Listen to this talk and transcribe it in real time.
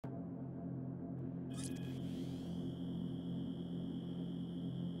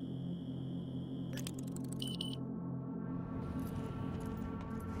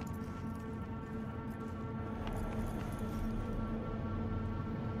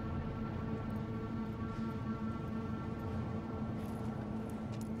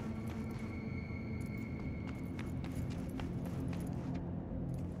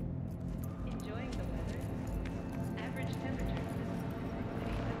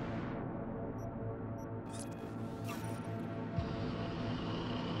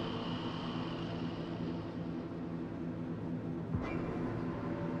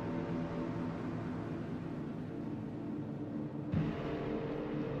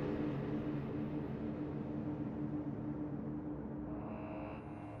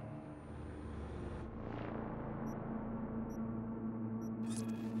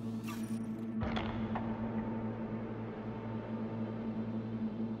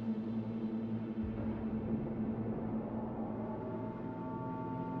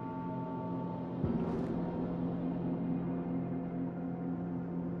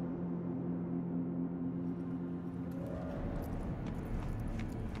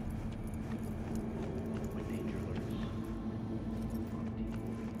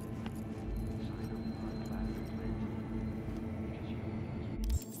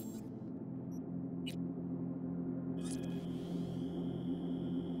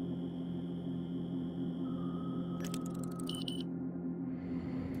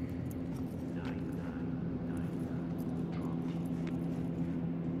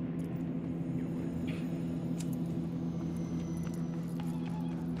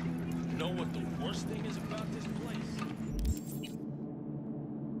know what the worst thing is about this place?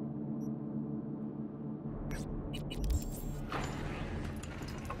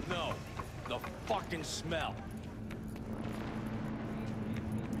 No, the fucking smell.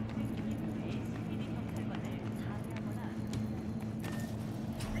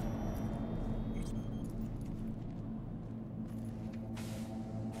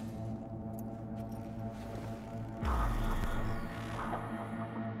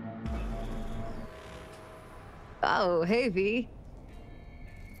 Oh, hey, V.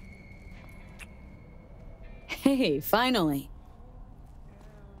 Hey, finally.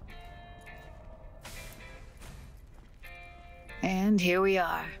 And here we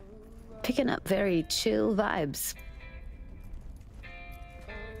are, picking up very chill vibes.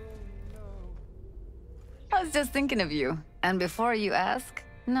 I was just thinking of you, and before you ask,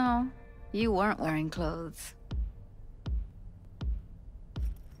 no, you weren't wearing clothes.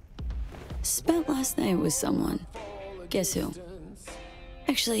 Spent last night with someone. Guess who?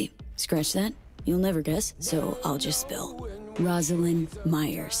 Actually, scratch that. You'll never guess, so I'll just spill. Rosalind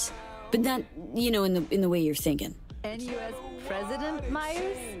Myers. But not, you know, in the way you're thinking. NUS President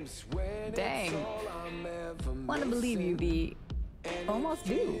Myers? Dang. Wanna believe you, V. Almost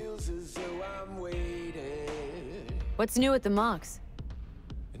do. What's new at the Mox?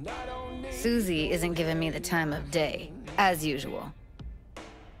 Susie isn't giving me the time of day, as usual.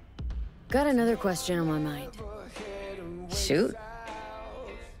 Got another question on my mind. Shoot.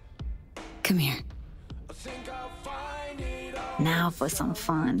 Come here. Now for some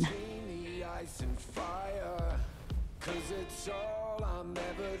fun.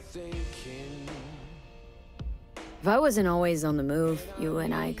 If I wasn't always on the move, you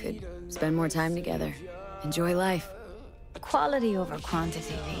and I could spend more time together. Enjoy life. Quality over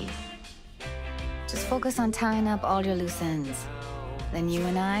quantity, V. Just focus on tying up all your loose ends. Then you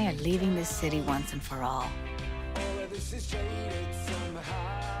and I are leaving this city once and for all.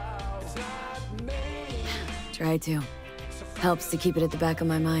 Try to. Helps to keep it at the back of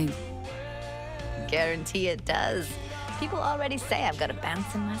my mind. Guarantee it does. People already say I've got a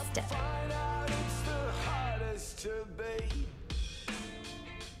bounce in my step.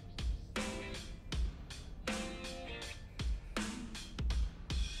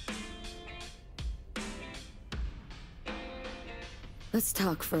 Let's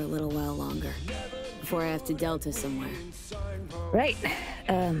talk for a little while longer, before I have to Delta somewhere. Right.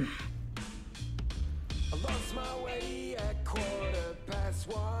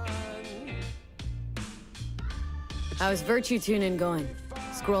 How's Virtue Tuning going?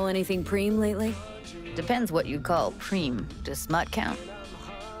 Scroll anything preem lately? Depends what you call preem. Does smut count?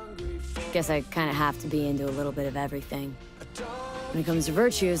 Guess I kind of have to be into a little bit of everything. When it comes to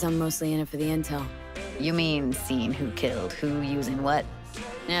virtues, I'm mostly in it for the intel. You mean seeing who killed who using what?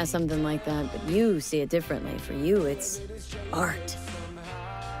 Yeah, something like that, but you see it differently. For you, it's art.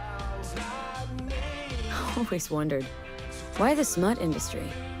 Always wondered, why the smut industry?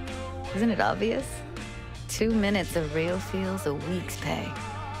 Isn't it obvious? 2 minutes of real feels a week's pay.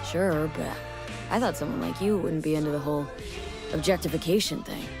 Sure, but I thought someone like you wouldn't be into the whole objectification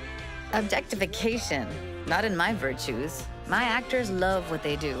thing. Objectification? Not in my virtues. My actors love what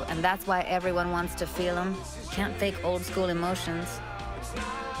they do, and that's why everyone wants to feel them. Can't fake old school emotions.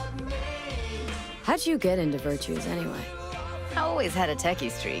 How'd you get into virtues anyway? I always had a techie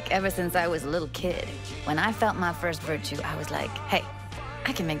streak, ever since I was a little kid. When I felt my first virtue, I was like, hey,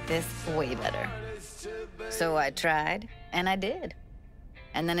 I can make this way better. So I tried, and I did.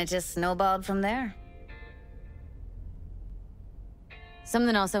 And then it just snowballed from there.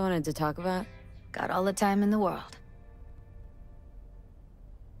 Something else I wanted to talk about? Got all the time in the world.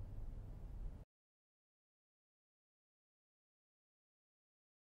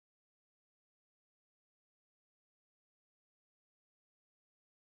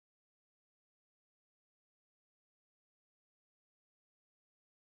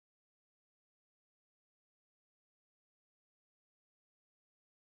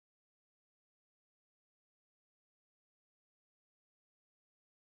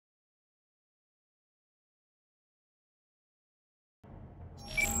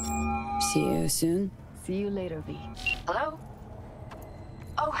 See you soon. See you later, V. Hello?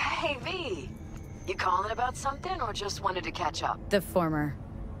 Oh, hey, V. You calling about something or just wanted to catch up? The former.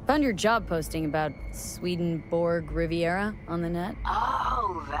 Found your job posting about Swedenborg Riviera on the net.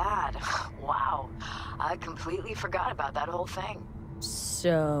 Oh, that. Wow. I completely forgot about that whole thing.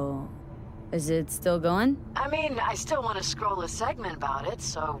 So, is it still going? I mean, I still want to scroll a segment about it,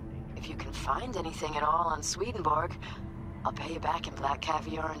 so if you can find anything at all on Swedenborg, I'll pay you back in black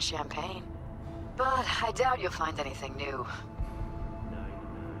caviar and champagne. But I doubt you'll find anything new.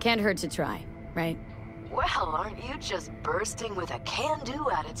 Can't hurt to try, right? Well, aren't you just bursting with a can-do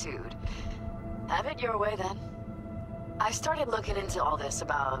attitude? Have it your way, then. I started looking into all this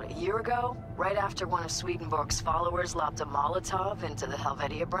about a year ago, right after one of Swedenborg's followers lobbed a Molotov into the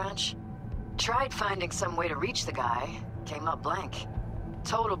Helvetia branch. Tried finding some way to reach the guy, came up blank.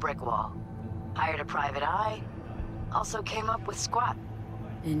 Total brick wall. Hired a private eye, also came up with squat.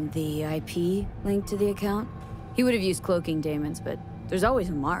 And the IP linked to the account? He would have used cloaking daemons, but there's always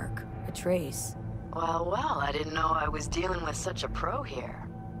a mark, a trace. Well, I didn't know I was dealing with such a pro here.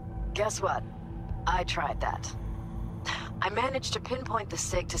 Guess what? I tried that. I managed to pinpoint the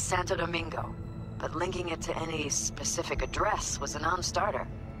SIG to Santo Domingo, but linking it to any specific address was a non-starter.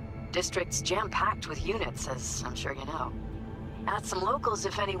 District's jam-packed with units, as I'm sure you know. Asked some locals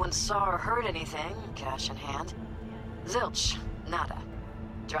if anyone saw or heard anything, cash in hand. Zilch, nada.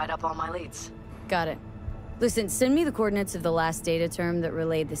 Dried up all my leads. Got it. Listen, send me the coordinates of the last data term that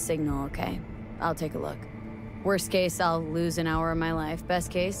relayed the signal, okay? I'll take a look. Worst case, I'll lose an hour of my life.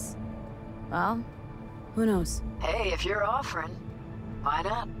 Best case, well, who knows? Hey, if you're offering, why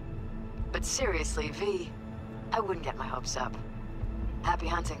not? But seriously, V, I wouldn't get my hopes up. Happy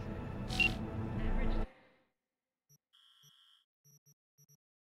hunting.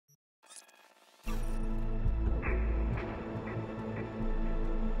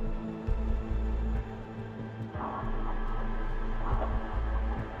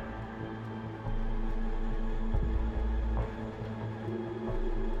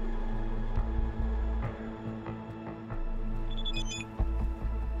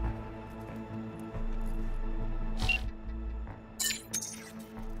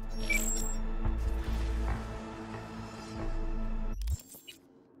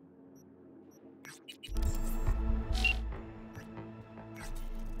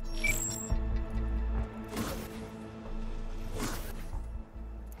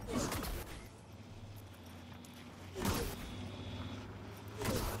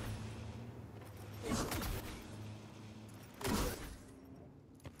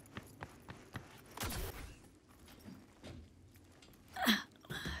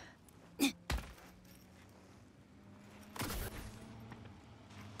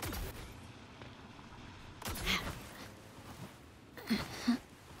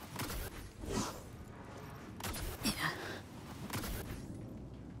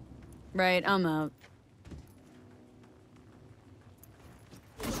 Right, I'm out.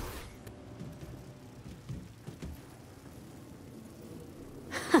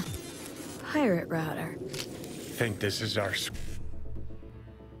 Pirate router. Think this is our...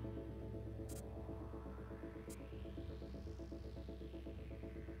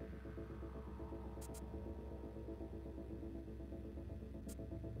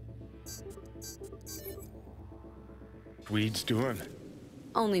 Weed's doing?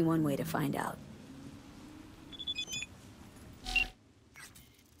 Only one way to find out.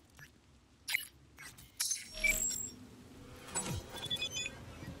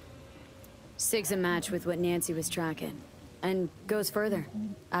 SIG's a match with what Nancy was tracking. And goes further.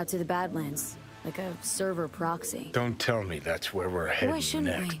 Out to the Badlands. Like a server proxy. Don't tell me that's where we're heading next. Why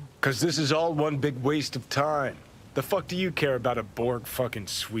shouldn't we? Because this is all one big waste of time. The fuck do you care about a Borg fucking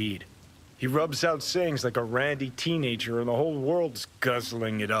Swede? He rubs out sayings like a randy teenager and the whole world's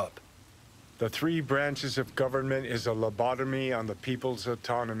guzzling it up. The three branches of government is a lobotomy on the people's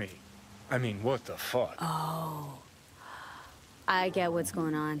autonomy. I mean, what the fuck? Oh. I get what's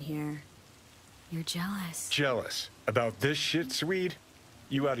going on here. You're jealous. Jealous? About this shit, Swede?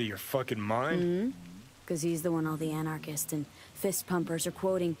 You out of your fucking mind? Mm-hmm. Because he's the one all the anarchists and fist pumpers are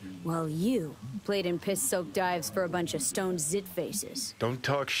quoting, while you played in piss-soaked dives for a bunch of stoned zit faces. Don't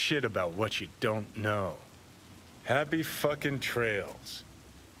talk shit about what you don't know. Happy fucking trails.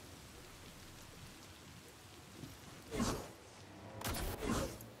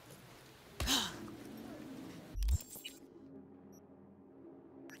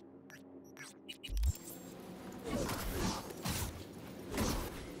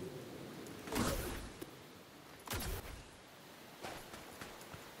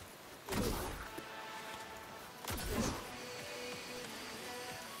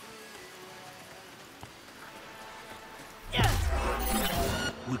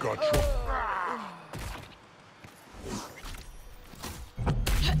 We got trouble.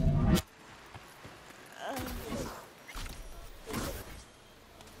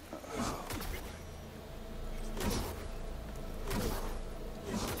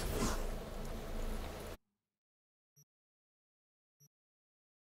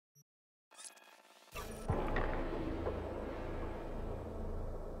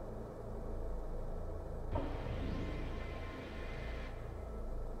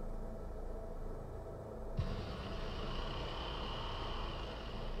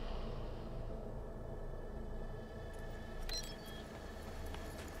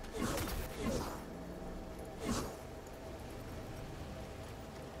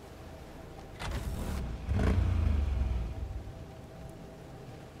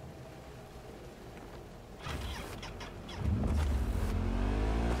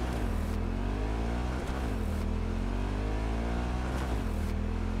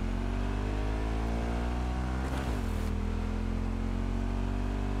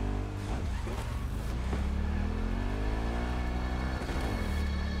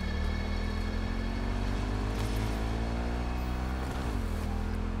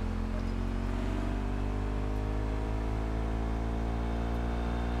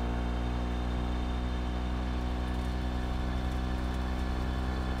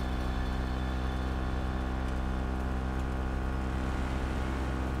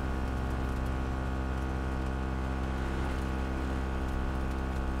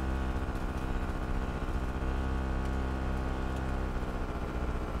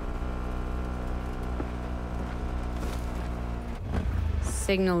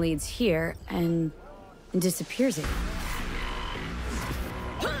 Signal leads here and disappears again.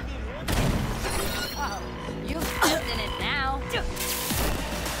 You're in it now.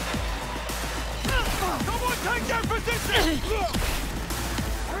 Someone take their position!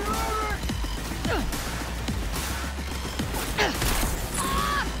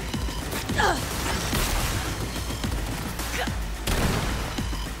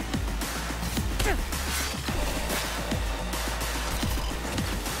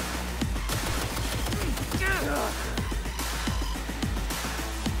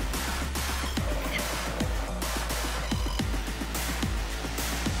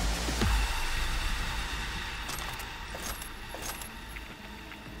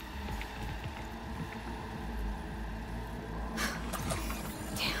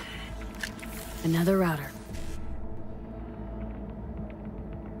 Another router.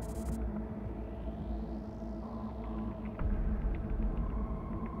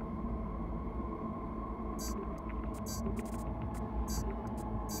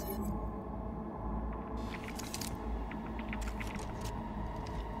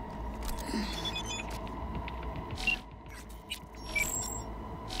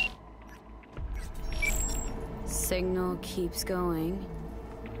 Signal keeps going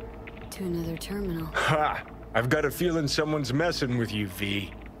to another terminal. Ha! I've got a feeling someone's messing with you,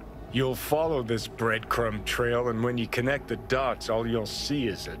 V. You'll follow this breadcrumb trail, and when you connect the dots, all you'll see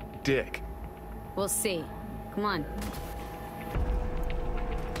is a dick. We'll see. Come on.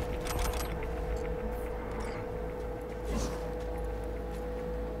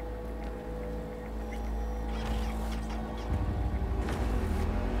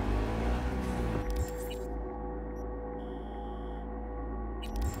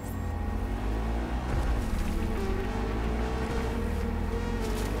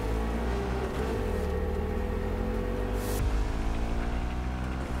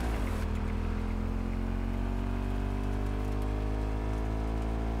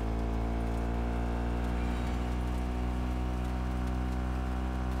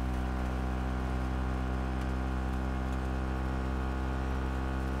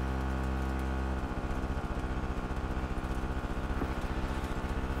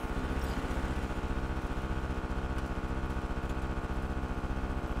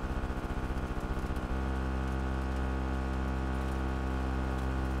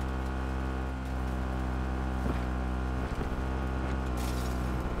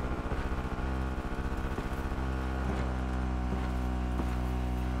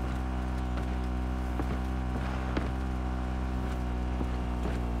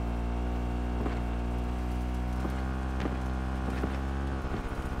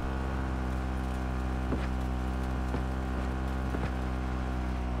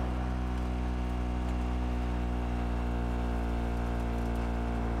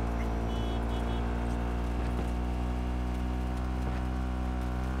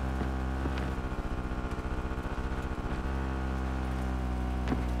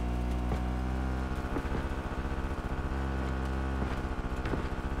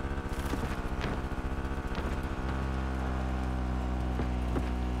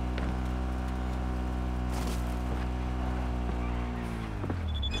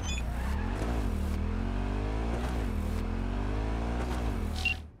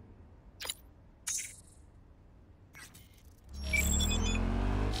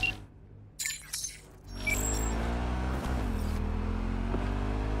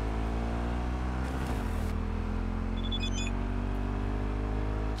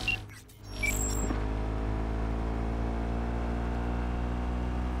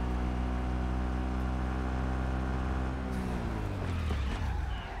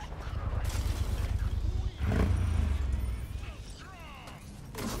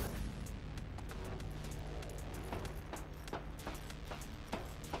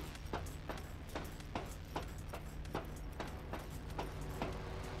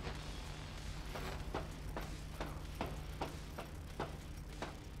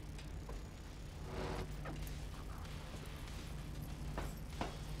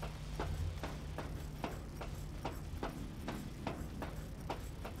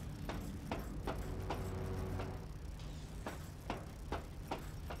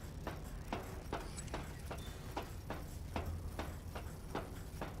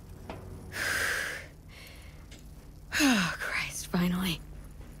 Oh, Christ, finally.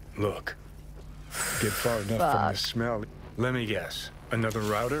 Look, get far enough from the smell. Let me guess. Another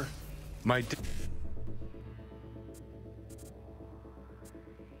router? My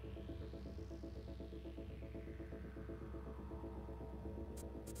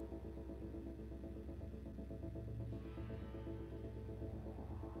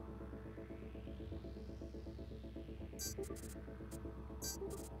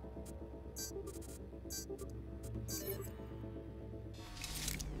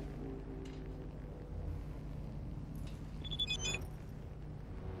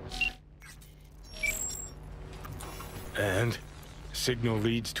And? Signal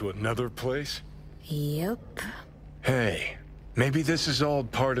leads to another place? Yep. Hey, maybe this is all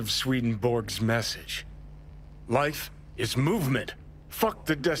part of Swedenborg's message. Life is movement. Fuck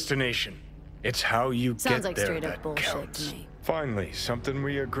the destination. It's how you Sounds get like there straight up that bullshit counts. to me. Finally, something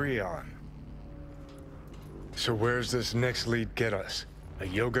we agree on. So where's this next lead get us? A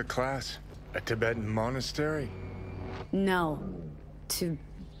yoga class? A Tibetan monastery? No. To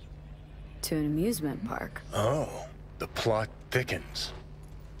an amusement park. Oh, the plot thickens.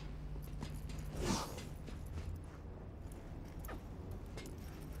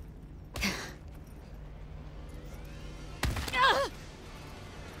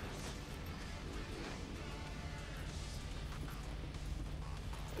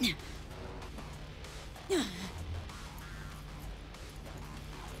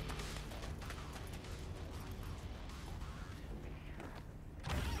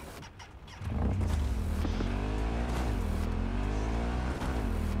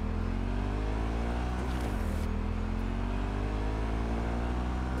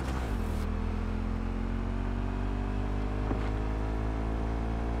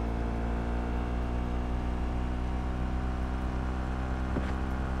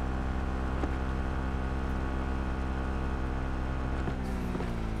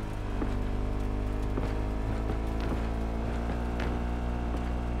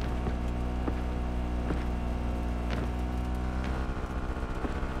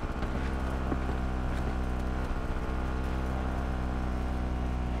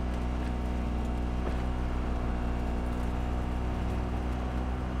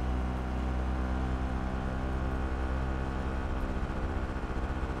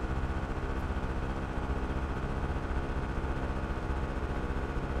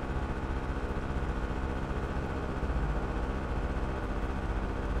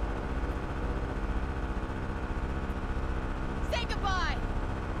 Say goodbye!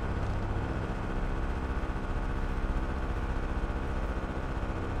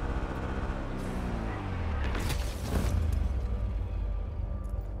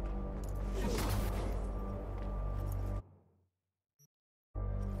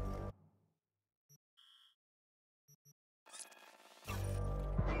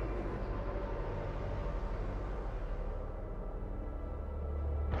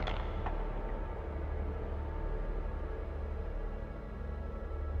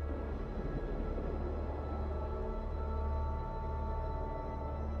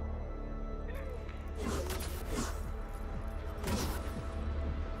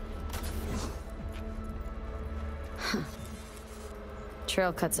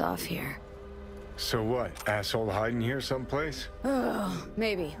 Trail cuts off here. So what, asshole hiding here someplace? Oh,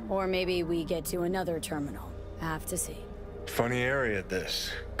 maybe. Or maybe we get to another terminal. Have to see. Funny area,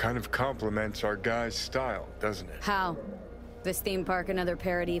 this. Kind of complements our guy's style, doesn't it? How? This theme park another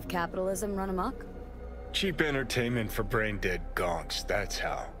parody of capitalism run amok? Cheap entertainment for brain-dead gonks, that's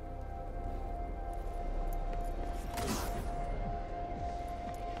how.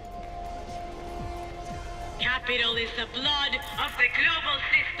 Capital is the blood of the global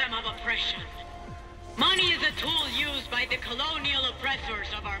system of oppression. Money is a tool used by the colonial oppressors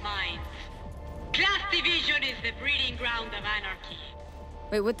of our minds. Class division is the breeding ground of anarchy.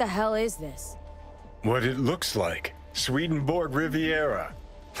 Wait, what the hell is this? What it looks like. Swedenborg Riviera.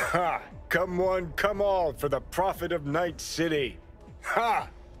 Ha! Come one, come all for the profit of Night City. Ha!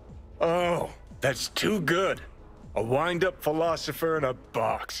 Oh, that's too good. A wind-up philosopher in a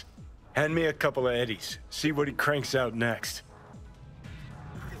box. Hand me a couple of eddies. See what he cranks out next.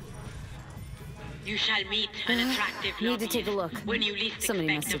 You shall meet an attractive Need to take a look. when you least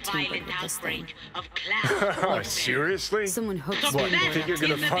Somebody expect must a have tampered violent with this thing. outbreak of class warfare. Seriously? Someone hooked What, What, Swedenborg you think you're up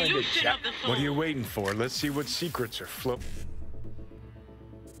gonna It's the find it, delusion chap? of the What are you soul. waiting for? Let's see what secrets are float.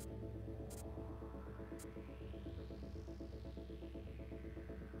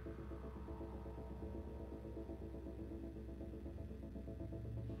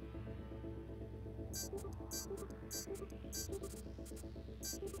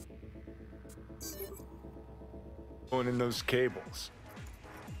 Going in those cables.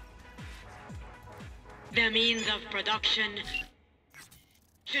 The means of production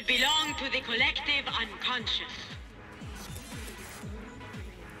should belong to the collective unconscious.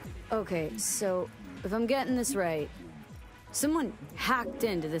 Okay, so if I'm getting this right, someone hacked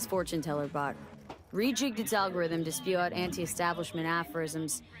into this fortune teller bot, rejigged its algorithm to spew out anti-establishment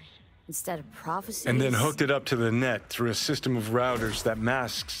aphorisms, instead of prophecies. And then hooked it up to the net through a system of routers that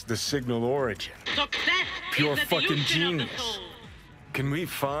masks the signal origin. Success Pure is the fucking delusion of the genius. soul. Can we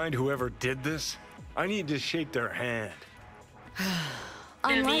find whoever did this? I need to shake their hand. The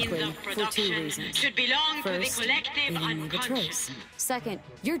means Unlikely of for two production reasons. should belong First, to the they collective didn't leave a unconscious. trace. Second,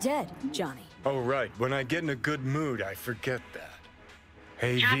 you're dead, Johnny. Oh, right. When I get in a good mood, I forget that.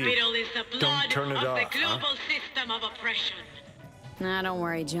 Hey, V, Capital is the blood turn it of the off, huh? global system of oppression. Nah, don't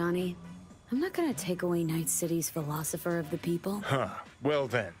worry, Johnny. I'm not gonna take away Night City's philosopher of the people. Huh. Well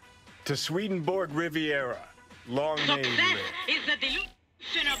then, to Swedenborg Riviera. Long may you Success live. is the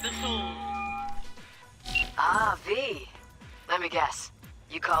delusion of the soul. Ah, V. Let me guess.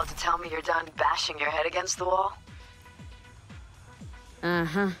 You called to tell me you're done bashing your head against the wall?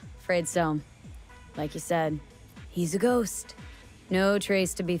 Uh-huh. Afraid so. Like you said, he's a ghost. No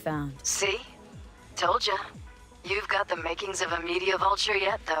trace to be found. See? Told ya. You've got the makings of a media vulture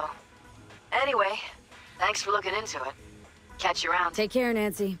yet, though. Anyway, thanks for looking into it. Catch you around. Take care,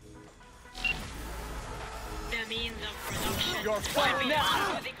 Nancy. The means of production You're should fighting belong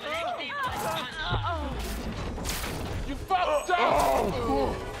now. to the collective unconscious. You fucked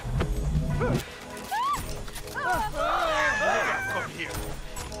up! Come here.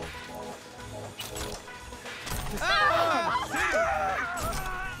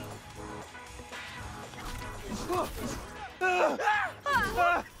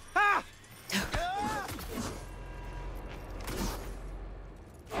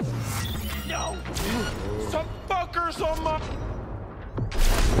 No! Some fuckers on my...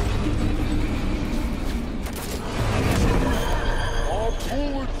 I'll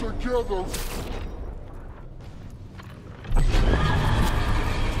pull it together.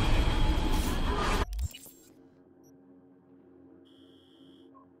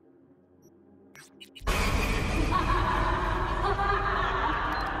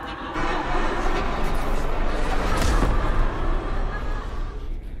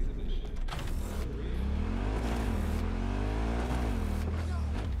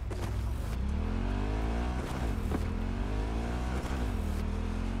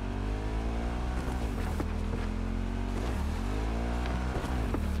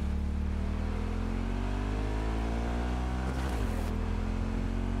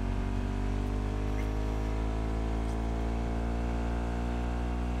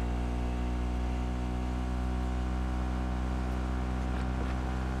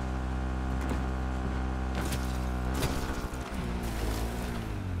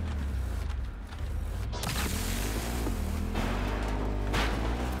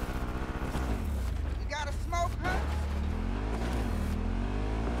 You got a smoke, huh?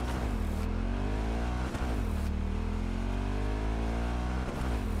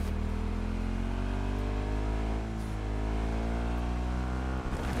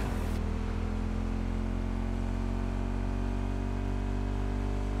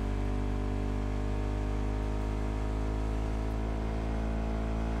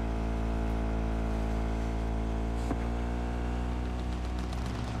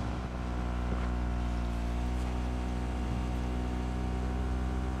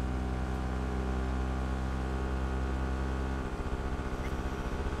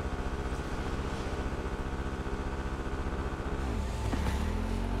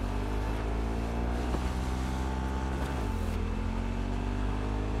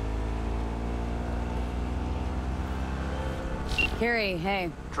 Carrie,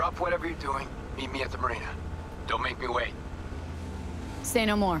 hey. Drop whatever you're doing. Meet me at the marina. Don't make me wait. Say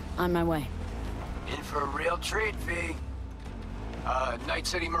no more. On my way. In for a real treat, V. Night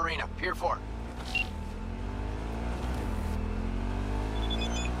City Marina, Pier 4.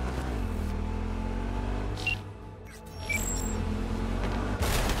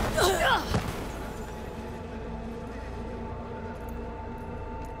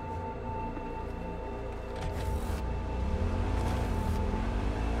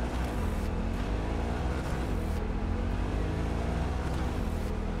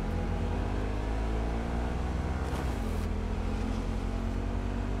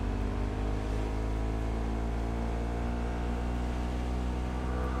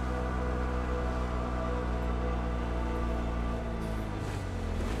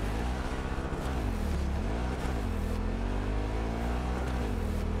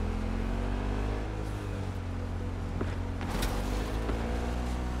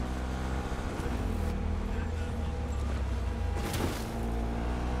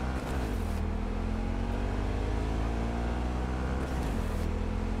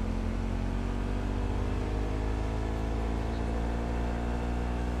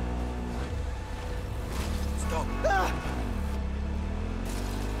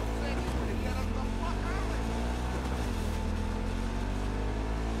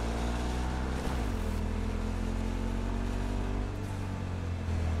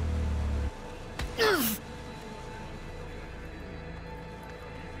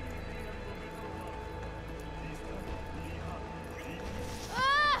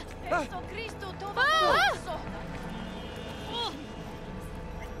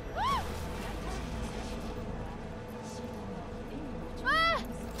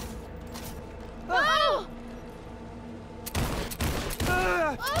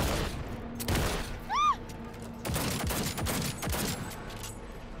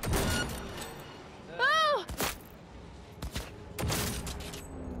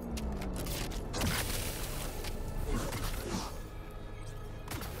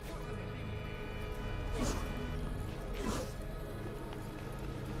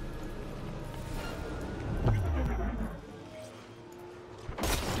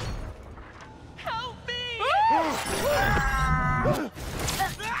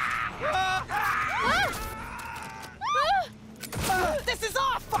 This is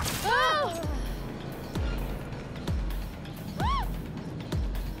off!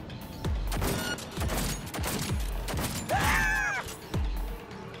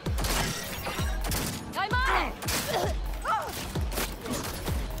 I'm on it!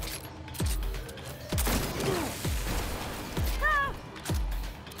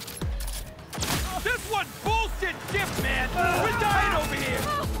 This one's bullshit shit, man! We're done!